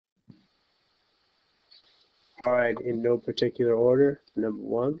All right, in no particular order. Number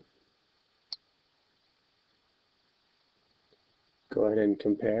one, go ahead and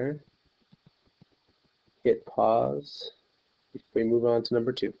compare. Hit pause before we move on to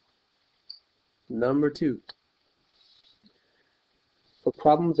number two. Number two, for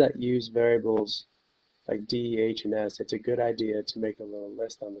problems that use variables like D, H, and S, it's a good idea to make a little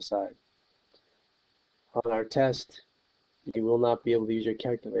list on the side. On our test, you will not be able to use your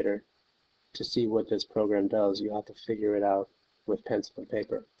calculator to see what this program does. You have to figure it out with pencil and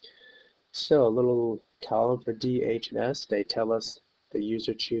paper. So a little column for D, H, and S, they tell us the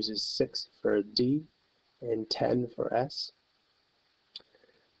user chooses 6 for D and 10 for S.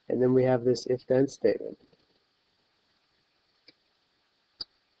 And then we have this if-then statement.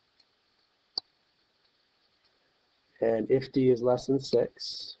 And if D is less than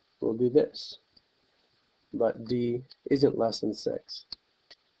 6, we'll do this. But D isn't less than 6.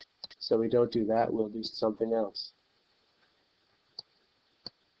 So we don't do that, we'll do something else.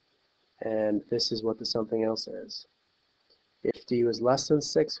 And this is what the something else is. If D was less than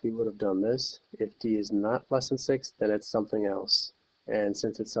 6, we would have done this. If D is not less than 6, then it's something else. And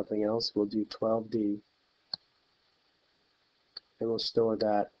since it's something else, we'll do 12D. And we'll store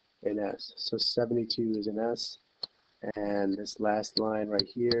that in S. So 72 is in S. And this last line right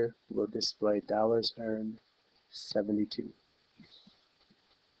here will display dollars earned 72.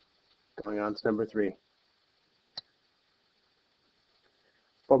 Going on to number 3.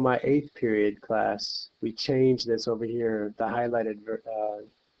 For my 8th period class, we changed this over here, the highlighted,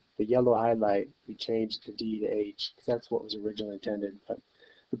 the yellow highlight, we changed the D to H, because that's what was originally intended. But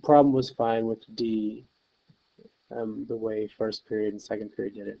the problem was fine with D, the way 1st period and 2nd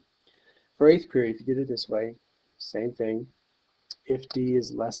period did it. For 8th period, if you did it this way, same thing. If D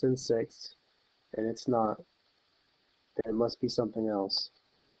is less than 6, and it's not, then it must be something else.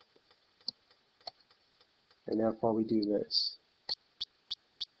 And therefore we do this.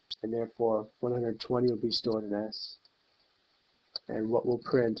 And therefore 120 will be stored in S. And what we'll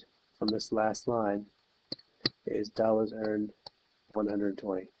print from this last line is dollars earned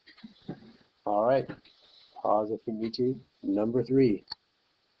 120. All right, pause if you need to. Number 3.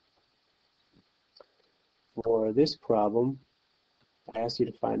 For this problem, I asked you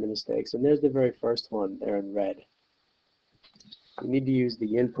to find the mistakes, and there's the very first one there in red. You need to use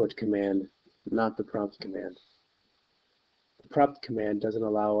the input command, not the prompt command. The prompt command doesn't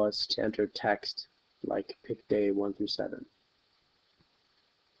allow us to enter text like pick day 1 through 7.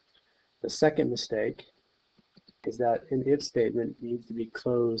 The second mistake is that an if statement needs to be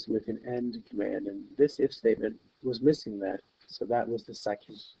closed with an end command, and this if statement was missing that, so that was the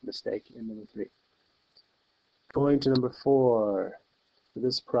second mistake in number 3. Going to number 4. For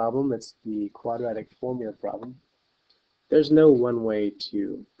this problem, it's the quadratic formula problem. There's no one way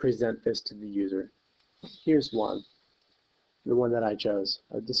to present this to the user. Here's one, the one that I chose.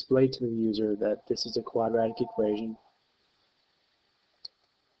 I display to the user that this is a quadratic equation.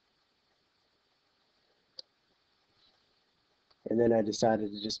 And then I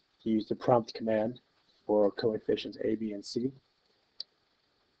decided to just use the prompt command for coefficients A, B, and C.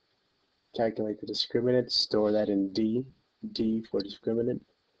 Calculate the discriminant, store that in D, D for discriminant.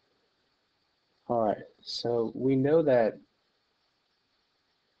 Alright, so we know that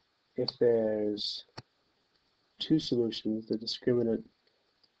if there's 2 solutions, the discriminant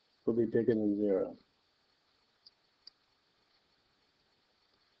will be bigger than 0.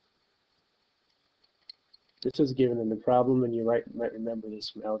 This was given in the problem, and you might remember this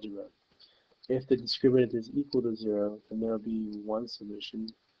from algebra. If the discriminant is equal to 0, then there will be 1 solution.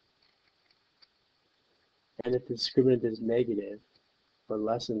 And if the discriminant is negative, or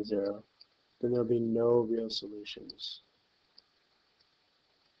less than 0, then there will be no real solutions.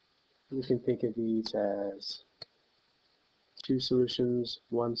 We can think of these as 2 solutions,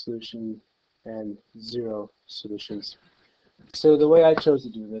 1 solution, and 0 solutions. So the way I chose to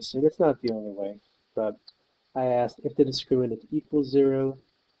do this, and it's not the only way, but I asked if the discriminant equals 0,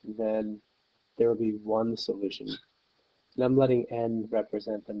 then there will be 1 solution. And I'm letting n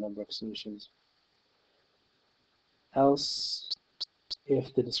represent the number of solutions. Else,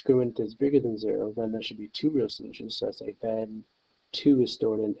 if the discriminant is bigger than 0, then there should be 2 real solutions. So I say then 2 is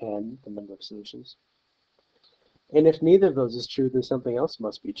stored in n, the number of solutions. And if neither of those is true, then something else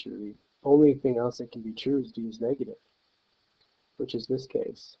must be true. The only thing else that can be true is d is negative, which is this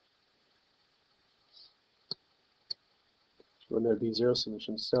case, when there would be 0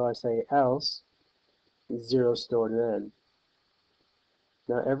 solutions. So I say else 0 stored in n.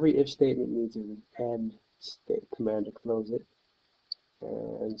 Now every if statement needs an end state command to close it.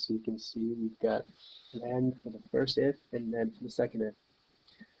 And so you can see we've got an end for the first if and an end for the second if.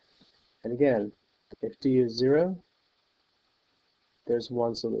 And again, If d is 0, there's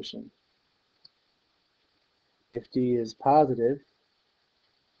one solution. If d is positive,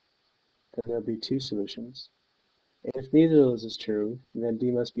 then there'll be two solutions. If neither of those is true, then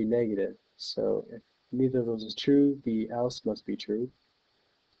d must be negative. So if neither of those is true, the else must be true,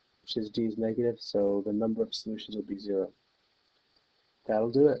 which is d is negative, so the number of solutions will be 0.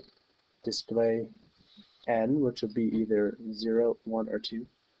 That'll do it. Display n, which will be either 0, 1, or 2,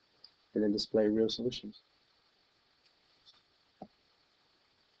 and then display real solutions.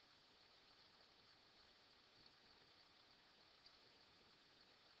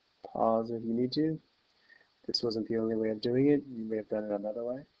 Pause if you need to. This wasn't the only way of doing it. You may have done it another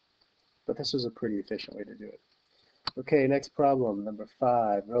way, but this was a pretty efficient way to do it. Okay, next problem, number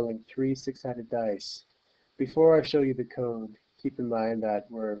 5, rolling 3 six-sided dice. Before I show you the code, keep in mind that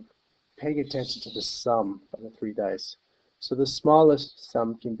we're paying attention to the sum of the 3 dice. So the smallest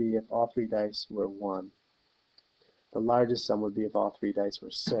sum can be if all 3 dice were 1. The largest sum would be if all 3 dice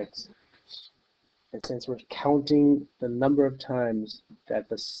were 6. And since we're counting the number of times that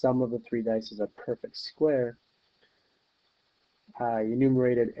the sum of the 3 dice is a perfect square, I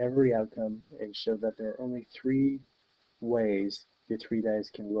enumerated every outcome and showed that there are only 3 ways your 3 dice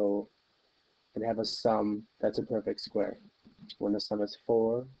can roll and have a sum that's a perfect square, when the sum is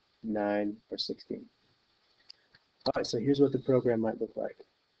 4, 9, or 16. Alright, so here's what the program might look like.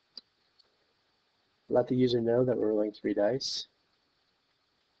 Let the user know that we're rolling 3 dice.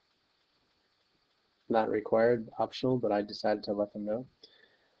 Not required, optional, but I decided to let them know.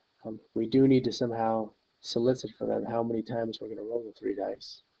 We do need to somehow solicit from them how many times we're going to roll the 3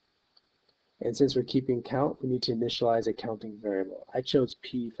 dice. And since we're keeping count, we need to initialize a counting variable. I chose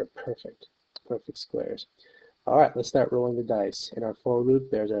P for perfect squares. Alright, let's start rolling the dice. In our for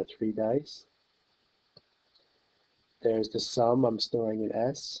loop, there's our 3 dice. There's the sum I'm storing in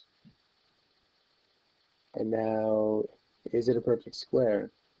S. And now, is it a perfect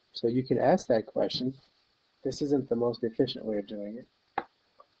square? So you can ask that question. This isn't the most efficient way of doing it,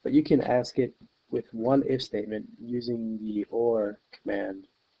 but you can ask it with one if statement using the OR command.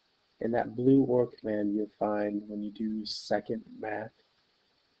 And that blue OR command you'll find when you do second math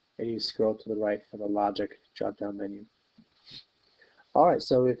and you scroll to the right for the logic drop-down menu. Alright,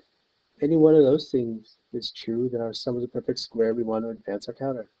 so if any one of those things is true, then our sum is a perfect square. We want to advance our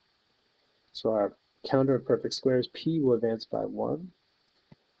counter. So our counter of perfect squares, P, will advance by 1.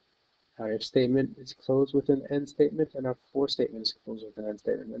 Our if statement is closed with an end statement, and our for statement is closed with an end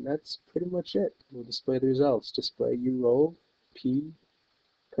statement. And that's pretty much it. We'll display the results. Display you rolled, P,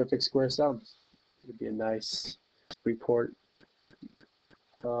 perfect square sums. It would be a nice report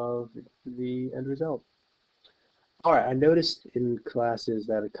of the end result. Alright, I noticed in classes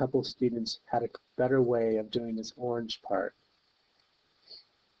that a couple students had a better way of doing this orange part.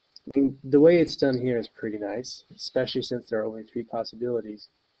 I mean, the way it's done here is pretty nice, especially since there are only 3 possibilities.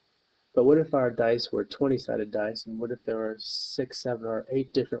 But what if our dice were 20-sided dice, and what if there were 6, 7, or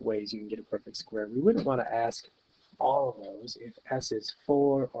 8 different ways you can get a perfect square? We wouldn't want to ask all of those if S is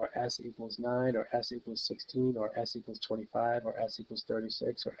 4, or S equals 9, or S equals 16, or S equals 25, or S equals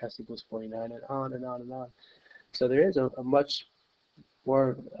 36, or S equals 49, and on and on and on. So there is a much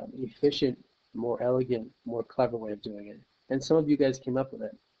more efficient, more elegant, more clever way of doing it. And some of you guys came up with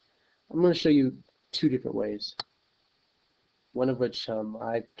it. I'm going to show you 2 different ways. One of which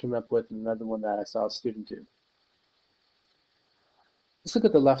I came up with, and another one that I saw a student do. Let's look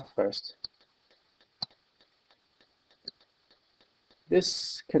at the left first.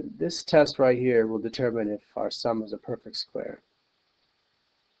 This test right here will determine if our sum is a perfect square.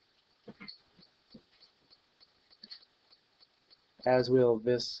 As will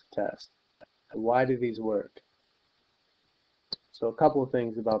this test. Why do these work? So a couple of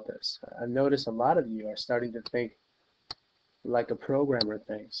things about this. I notice a lot of you are starting to think like a programmer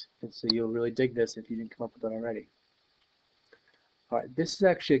thinks, and so you'll really dig this if you didn't come up with it already. Alright, this is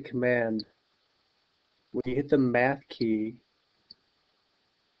actually a command. When you hit the math key,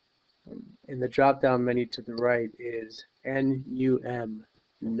 in the drop-down menu to the right is NUM,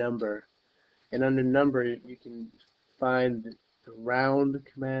 number. And under number, you can find the round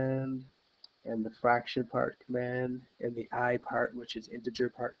command, and the fraction part command, and the I part, which is integer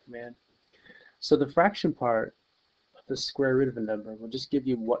part command. So the fraction part, the square root of a number, will just give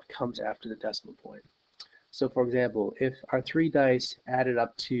you what comes after the decimal point. So for example, if our 3 dice added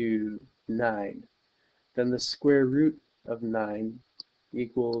up to 9, then the square root of 9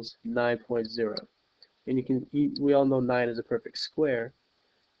 equals 9.0. And we all know 9 is a perfect square,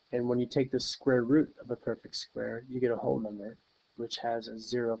 and when you take the square root of a perfect square, you get a whole number, which has a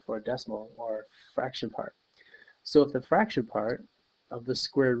 0 for a decimal or fraction part. So if the fraction part of the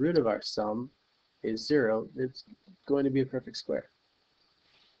square root of our sum is 0, it's going to be a perfect square.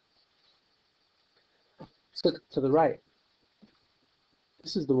 So to the right,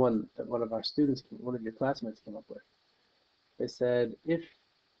 this is the one that one of our students, one of your classmates came up with. They said if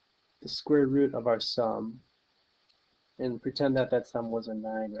the square root of our sum, and pretend that that sum was a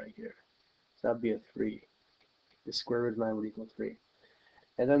 9 right here, so that would be a 3. The square root of 9 would equal 3.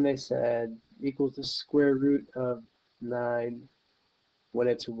 And then they said equals the square root of 9 when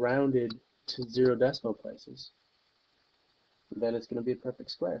it's rounded to 0 decimal places. Then it's going to be a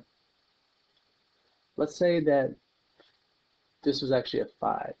perfect square. Let's say that this was actually a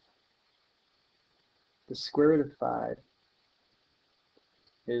 5. The square root of 5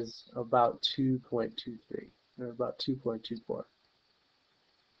 is about 2.23, or about 2.24.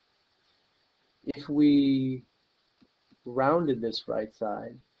 If we rounded this right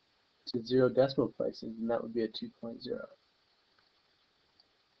side to 0 decimal places, then that would be a 2.0.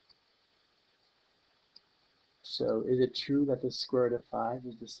 So is it true that the square root of 5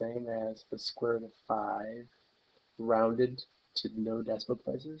 is the same as the square root of 5 rounded to no decimal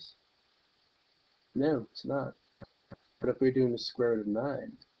places? No, it's not. But if we're doing the square root of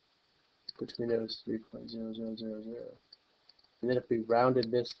 9, which we know is 3.0000, and then if we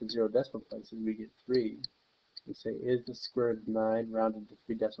rounded this to 0 decimal places, we get 3. We say, is the square root of 9 rounded to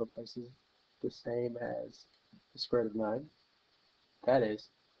 3 decimal places the same as the square root of 9? That is.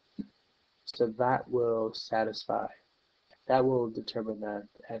 So that will satisfy. That will determine that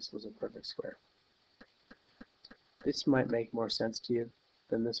S was a perfect square. This might make more sense to you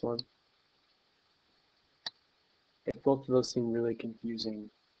than this one. If both of those seem really confusing,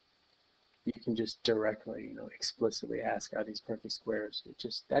 you can just directly, explicitly ask, are these perfect squares?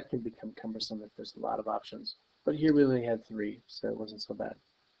 That can become cumbersome if there's a lot of options. But here we only had 3, so it wasn't so bad.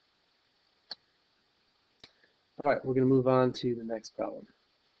 All right, we're going to move on to the next problem.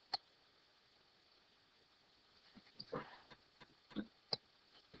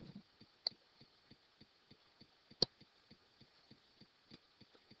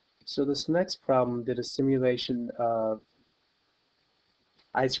 So this next problem did a simulation of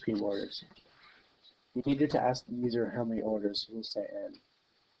ice cream orders. You needed to ask the user how many orders. We'll say n.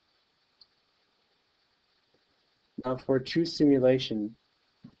 Now for a true simulation,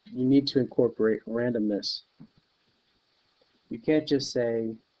 you need to incorporate randomness. You can't just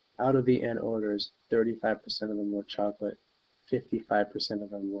say, out of the n orders, 35% of them were chocolate, 55% of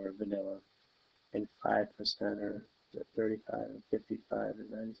them were vanilla, and 5% or 35 and 55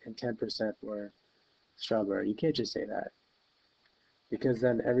 and 10% were strawberry. You can't just say that, because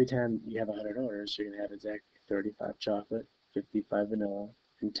then every time you have 100 orders, you're going to have exactly 35 chocolate, 55 vanilla,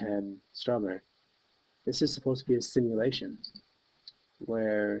 and 10 strawberry. This is supposed to be a simulation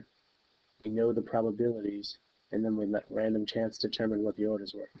where we know the probabilities and then we let random chance determine what the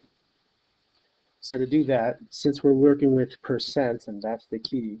orders were. So to do that, since we're working with percents, and that's the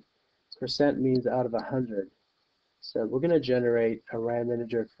key, percent means out of 100. So we're going to generate a random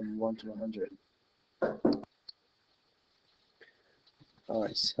integer from 1 to 100. All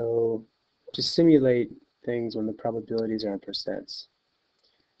right, so to simulate things when the probabilities are in percents,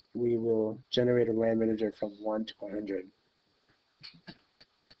 we will generate a random integer from 1 to 100.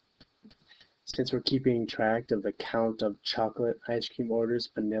 Since we're keeping track of the count of chocolate ice cream orders,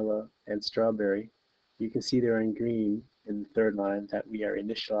 vanilla, and strawberry, you can see there in green in the third line that we are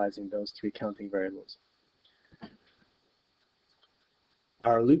initializing those 3 counting variables.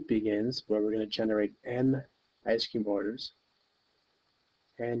 Our loop begins where we're going to generate n ice cream orders,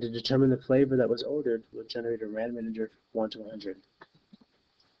 and to determine the flavor that was ordered, we'll generate a random integer from 1 to 100.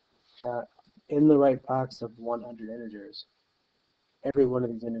 In the right box of 100 integers, every one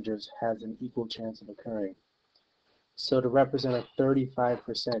of these integers has an equal chance of occurring. So to represent a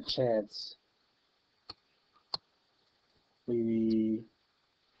 35% chance, we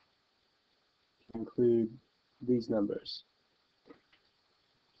include these numbers.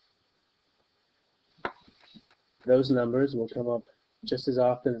 Those numbers will come up just as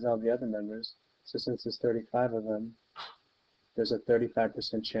often as all the other numbers. So since there's 35 of them, there's a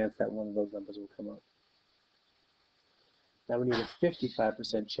 35% chance that one of those numbers will come up. Now we need a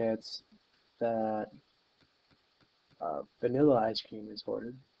 55% chance that vanilla ice cream is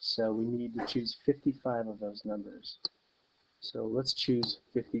ordered. So we need to choose 55 of those numbers. So let's choose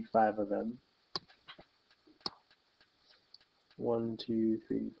 55 of them. 1, 2,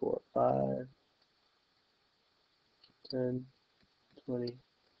 3, 4, 5, 10, 20,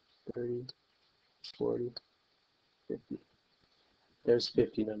 30, 40, 50. There's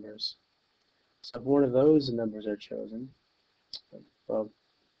 50 numbers. So if one of those numbers are chosen, well,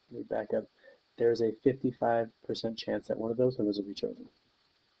 let me back up. There's a 55% chance that one of those numbers will be chosen.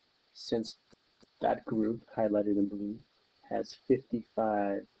 Since that group highlighted in blue has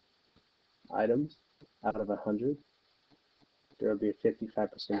 55 items out of 100, there will be a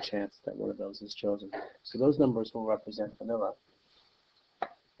 55% chance that one of those is chosen. So those numbers will represent vanilla.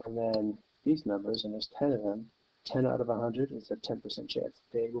 And then these numbers, and there's 10 of them, 10 out of 100 is a 10% chance.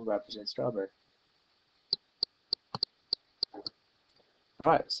 They will represent strawberry.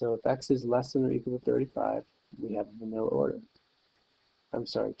 Alright, so if x is less than or equal to 35, we have a vanilla order. I'm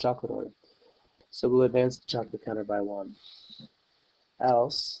sorry, chocolate order. So we'll advance the chocolate counter by 1.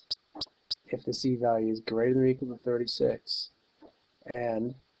 Else, if the C value is greater than or equal to 36,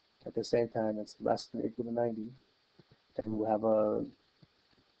 and at the same time it's less than or equal to 90, then we'll have a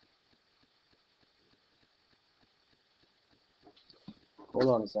hold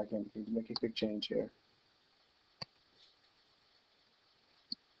on a second, need to make a quick change here.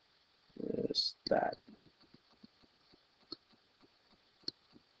 Just that.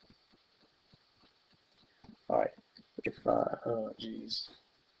 Alright, if, oh geez.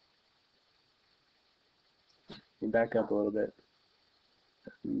 Let me back up a little bit.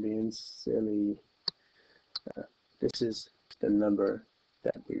 I'm being silly. This is the number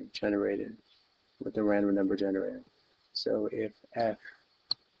that we've generated with the random number generator. So if F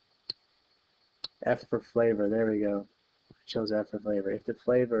for flavor, there we go. I chose F for flavor. If the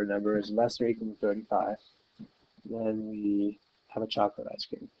flavor number is less or equal to 35, then we have a chocolate ice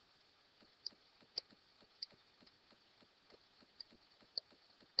cream.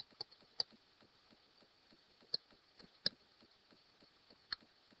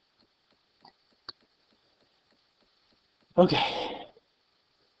 Okay.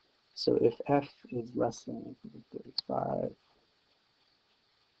 So if F is less than or equal to 35,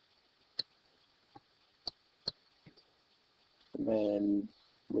 then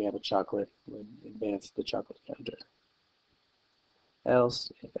we have a chocolate, we'll advance the chocolate counter.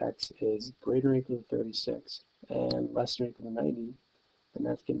 Else, if x is greater or equal to 36 and less than or equal to 90, then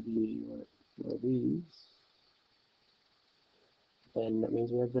that's going to be one of these. Then that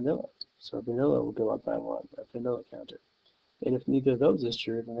means we have vanilla. So vanilla will go up by 1, our vanilla counter. And if neither of those is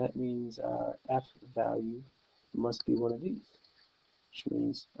true, then that means our F value must be one of these, which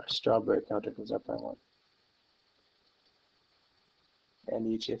means our strawberry counter goes up by 1. And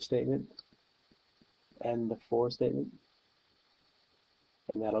each if statement, and the for statement,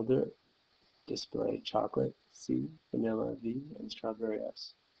 and that'll do it. Display chocolate C, vanilla V, and strawberry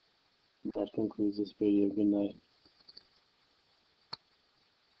S. And that concludes this video. Good night.